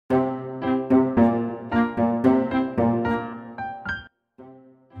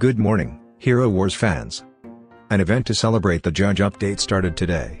Good morning, Hero Wars fans. An event to celebrate the Judge update started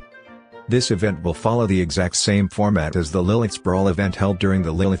today. This event will follow the exact same format as the Lilith's Brawl event held during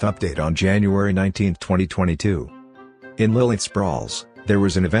the Lilith update on January 19, 2022. In Lilith's Brawls, there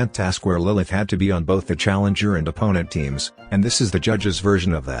was an event task where Lilith had to be on both the challenger and opponent teams, and this is the Judge's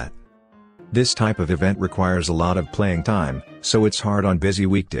version of that. This type of event requires a lot of playing time, so it's hard on busy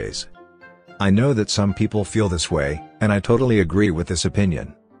weekdays. I know that some people feel this way, and I totally agree with this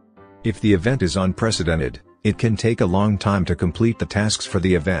opinion. If the event is unprecedented, it can take a long time to complete the tasks for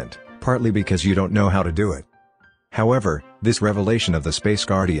the event, partly because you don't know how to do it. However, this revelation of the Space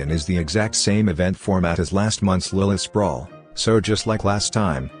Guardian is the exact same event format as last month's Lilith's Brawl, so just like last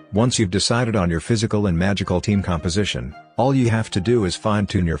time, once you've decided on your physical and magical team composition, all you have to do is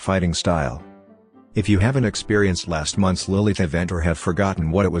fine-tune your fighting style. If you haven't experienced last month's Lilith event or have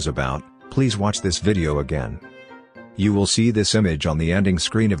forgotten what it was about, please watch this video again. You will see this image on the ending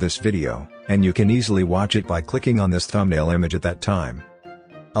screen of this video, and you can easily watch it by clicking on this thumbnail image at that time.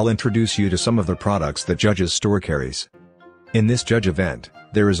 I'll introduce you to some of the products that Judge's store carries. In this Judge event,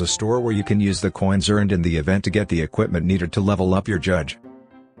 there is a store where you can use the coins earned in the event to get the equipment needed to level up your Judge.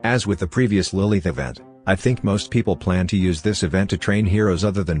 As with the previous Lilith event, I think most people plan to use this event to train heroes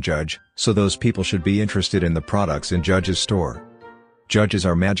other than Judge, so those people should be interested in the products in Judge's store. Judges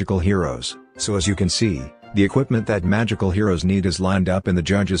are magical heroes, so as you can see, the equipment that magical heroes need is lined up in the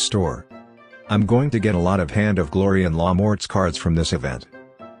Judge's store. I'm going to get a lot of Hand of Glory and La Mort's cards from this event.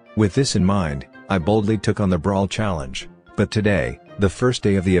 With this in mind, I boldly took on the Brawl Challenge, but today, the first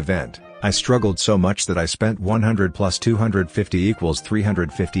day of the event, I struggled so much that I spent 100 plus 250 equals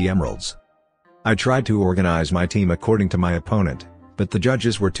 350 emeralds. I tried to organize my team according to my opponent, but the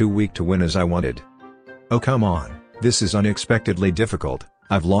Judges were too weak to win as I wanted. Oh come on, this is unexpectedly difficult.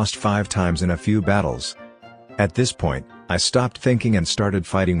 I've lost 5 times in a few battles. At this point, I stopped thinking and started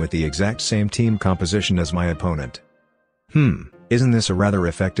fighting with the exact same team composition as my opponent. Isn't this a rather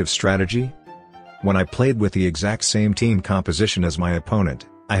effective strategy? When I played with the exact same team composition as my opponent,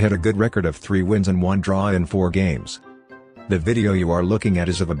 I had a good record of 3 wins and 1 draw in 4 games. The video you are looking at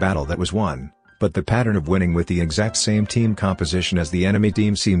is of a battle that was won, but the pattern of winning with the exact same team composition as the enemy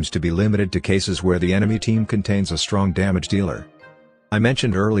team seems to be limited to cases where the enemy team contains a strong damage dealer. I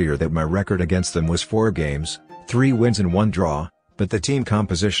mentioned earlier that my record against them was 4 games, 3 wins and 1 draw, but the team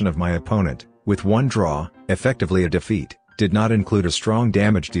composition of my opponent, with 1 draw, effectively a defeat, did not include a strong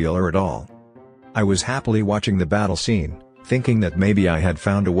damage dealer at all. I was happily watching the battle scene, thinking that maybe I had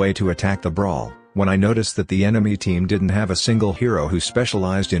found a way to attack the brawl, when I noticed that the enemy team didn't have a single hero who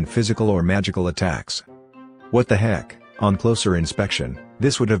specialized in physical or magical attacks. What the heck? On closer inspection,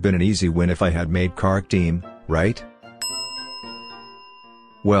 this would have been an easy win if I had made Kark team, right?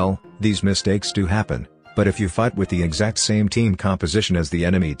 Well, these mistakes do happen, but if you fight with the exact same team composition as the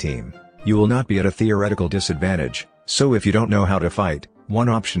enemy team, you will not be at a theoretical disadvantage, so if you don't know how to fight, one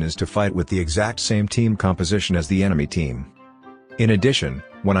option is to fight with the exact same team composition as the enemy team. In addition,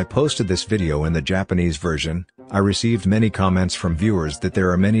 when I posted this video in the Japanese version, I received many comments from viewers that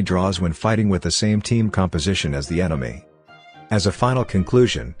there are many draws when fighting with the same team composition as the enemy. As a final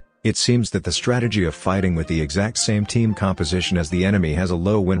conclusion, it seems that the strategy of fighting with the exact same team composition as the enemy has a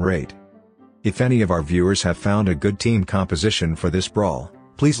low win rate. If any of our viewers have found a good team composition for this brawl,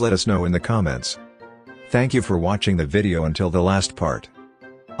 please let us know in the comments. Thank you for watching the video until the last part.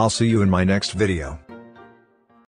 I'll see you in my next video.